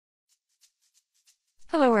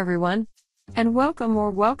Hello everyone, and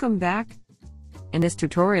welcome back. In this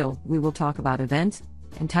tutorial, we will talk about events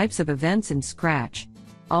and types of events in Scratch.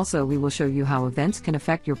 Also, we will show you how events can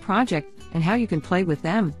affect your project and how you can play with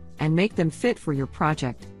them and make them fit for your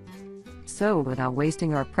project. So, without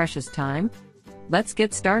wasting our precious time, let's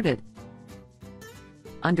get started.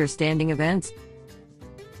 Understanding events.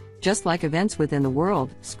 Just like events within the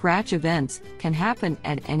world, Scratch events can happen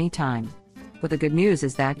at any time. But the good news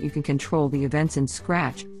is that you can control the events in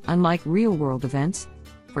Scratch, unlike real-world events.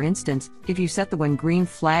 For instance, if you set the when green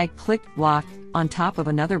flag clicked block on top of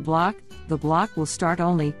another block, the block will start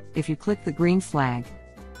only if you click the green flag.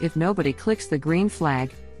 If nobody clicks the green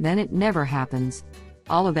flag, then it never happens.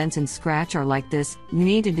 All events in Scratch are like this. You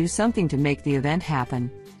need to do something to make the event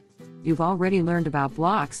happen. You've already learned about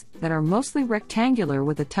blocks that are mostly rectangular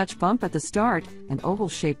with a touch bump at the start and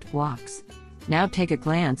oval-shaped blocks. Now take a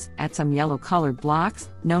glance at some yellow-colored blocks,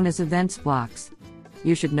 known as events blocks.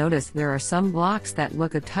 You should notice there are some blocks that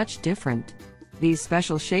look a touch different. These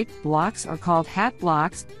special-shaped blocks are called hat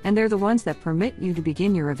blocks, and they're the ones that permit you to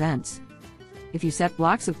begin your events. If you set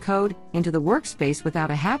blocks of code into the workspace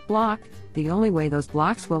without a hat block, the only way those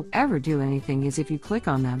blocks will ever do anything is if you click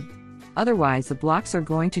on them. Otherwise, the blocks are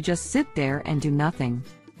going to just sit there and do nothing.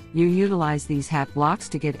 You utilize these hat blocks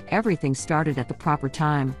to get everything started at the proper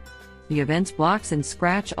time. The events blocks in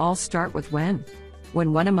Scratch all start with when.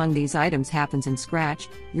 When one among these items happens in Scratch,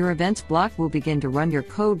 your events block will begin to run your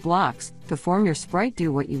code blocks to form your sprite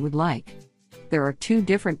do what you would like. There are two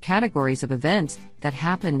different categories of events that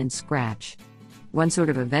happen in Scratch. One sort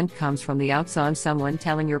of event comes from the outside, someone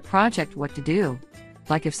telling your project what to do.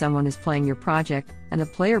 Like if someone is playing your project and the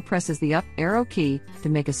player presses the up arrow key to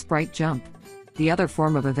make a sprite jump. The other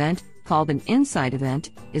form of event, called an inside event,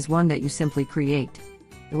 is one that you simply create.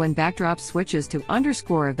 The when backdrop switches to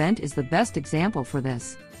underscore event is the best example for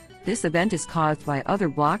this. This event is caused by other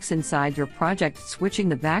blocks inside your project switching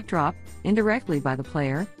the backdrop indirectly by the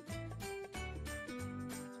player.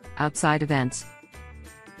 Outside events.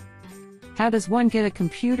 How does one get a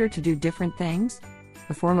computer to do different things?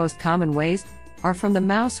 The four most common ways are from the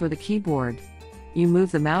mouse or the keyboard. You move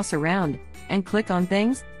the mouse around and click on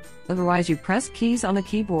things, otherwise you press keys on the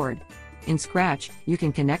keyboard. In Scratch, you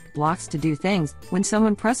can connect blocks to do things when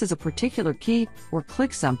someone presses a particular key or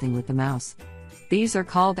clicks something with the mouse. These are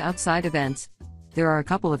called outside events. There are a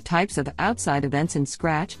couple of types of outside events in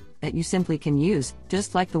Scratch that you simply can use,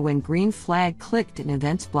 just like the when green flag clicked in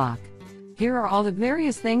events block. Here are all the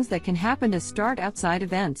various things that can happen to start outside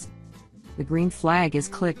events. The green flag is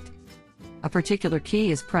clicked. A particular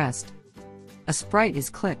key is pressed. A sprite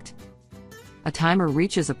is clicked. A timer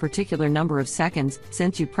reaches a particular number of seconds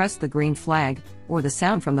since you press the green flag, or the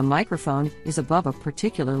sound from the microphone is above a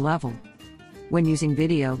particular level. When using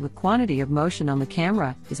video, the quantity of motion on the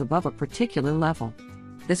camera is above a particular level.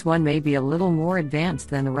 This one may be a little more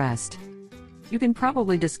advanced than the rest. You can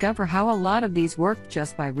probably discover how a lot of these work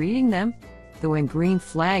just by reading them. The when green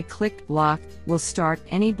flag clicked block will start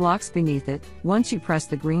any blocks beneath it once you press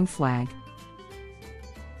the green flag.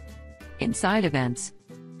 Inside events.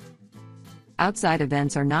 Outside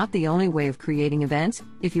events are not the only way of creating events.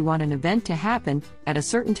 If you want an event to happen at a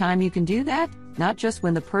certain time, you can do that, not just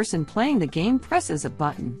when the person playing the game presses a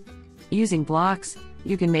button. Using blocks,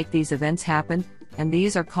 you can make these events happen, and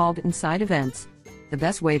these are called inside events. The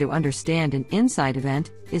best way to understand an inside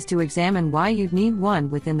event is to examine why you'd need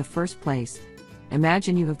one within the first place.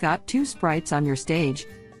 Imagine you have got two sprites on your stage.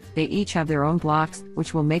 They each have their own blocks,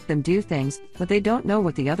 which will make them do things, but they don't know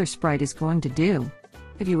what the other sprite is going to do.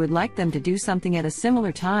 If you would like them to do something at a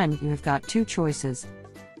similar time, you have got two choices.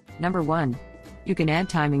 Number 1. You can add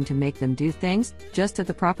timing to make them do things just at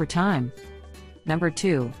the proper time. Number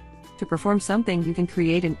 2. To perform something, you can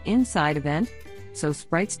create an inside event, so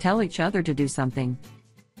sprites tell each other to do something.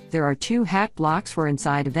 There are two hat blocks for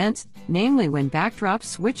inside events, namely when backdrop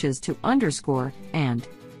switches to underscore and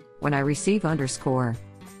when I receive underscore.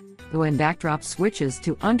 The when backdrop switches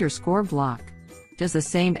to underscore block does the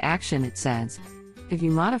same action, it says. If you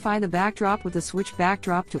modify the backdrop with the switch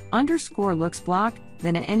backdrop to underscore looks block,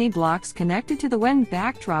 then any blocks connected to the when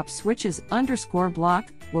backdrop switches underscore block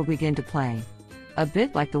will begin to play. A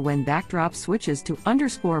bit like the when backdrop switches to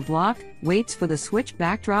underscore block waits for the switch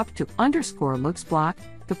backdrop to underscore looks block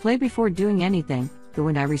to play before doing anything, the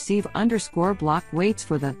when I receive underscore block waits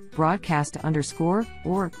for the broadcast underscore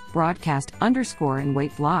or broadcast underscore and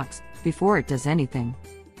wait blocks before it does anything.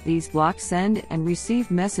 These blocks send and receive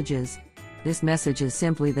messages. This message is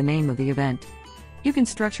simply the name of the event. You can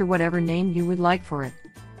structure whatever name you would like for it.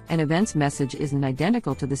 An event's message isn't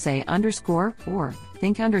identical to the say underscore or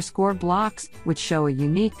think underscore blocks, which show a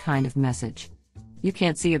unique kind of message. You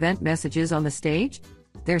can't see event messages on the stage?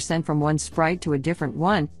 They're sent from one sprite to a different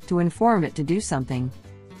one to inform it to do something.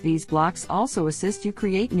 These blocks also assist you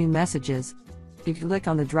create new messages. If you click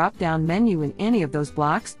on the drop-down menu in any of those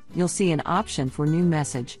blocks, you'll see an option for new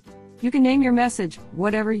message. You can name your message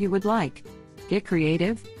whatever you would like. Get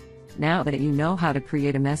creative. Now that you know how to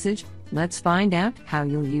create a message, let's find out how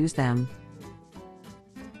you'll use them.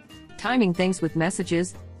 Timing things with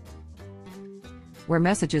messages. Where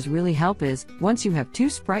messages really help is once you have two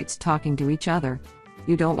sprites talking to each other.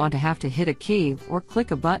 You don't want to have to hit a key or click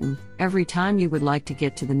a button every time you would like to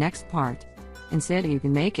get to the next part. Instead, you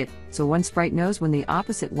can make it so one sprite knows when the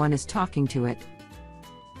opposite one is talking to it.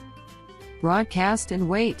 Broadcast and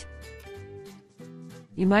wait.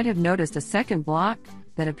 You might have noticed a second block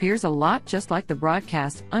that appears a lot just like the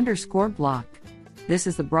broadcast underscore block. This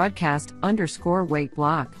is the broadcast underscore wait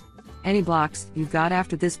block. Any blocks you've got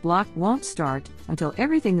after this block won't start until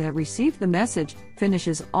everything that received the message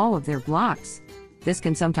finishes all of their blocks. This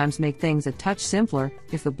can sometimes make things a touch simpler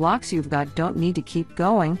if the blocks you've got don't need to keep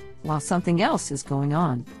going while something else is going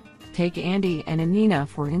on. Take Andy and Anina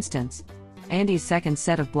for instance. Andy's second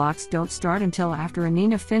set of blocks don't start until after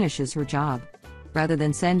Anina finishes her job. Rather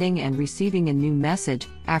than sending and receiving a new message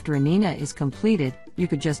after Anina is completed, you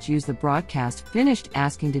could just use the broadcast finished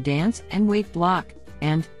asking to dance and wait block,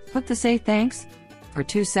 and put the say thanks for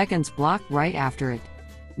 2 seconds block right after it.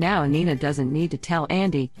 Now Anina doesn't need to tell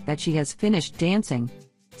Andy that she has finished dancing.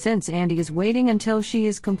 Since Andy is waiting until she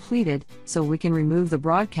is completed, so we can remove the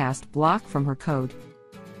broadcast block from her code.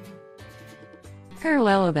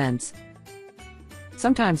 Parallel events.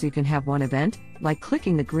 Sometimes you can have one event, like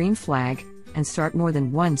clicking the green flag, and start more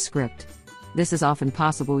than one script. This is often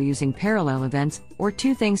possible using parallel events or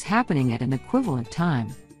two things happening at an equivalent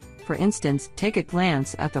time. For instance, take a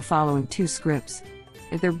glance at the following two scripts.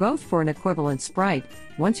 If they're both for an equivalent sprite,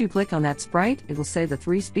 once you click on that sprite, it will say the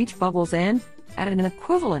 3 speech bubbles and, at an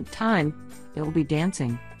equivalent time, it will be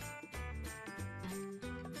dancing.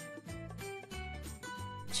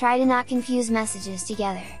 Try to not confuse messages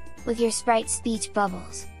together with your sprite speech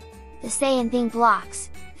bubbles. The say and think blocks,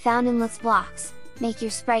 found in looks blocks, make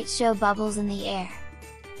your sprite show bubbles in the air.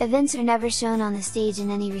 Events are never shown on the stage in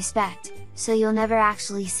any respect, so you'll never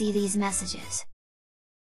actually see these messages.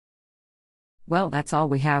 Well, that's all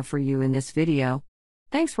we have for you in this video.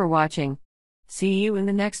 Thanks for watching. See you in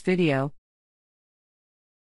the next video.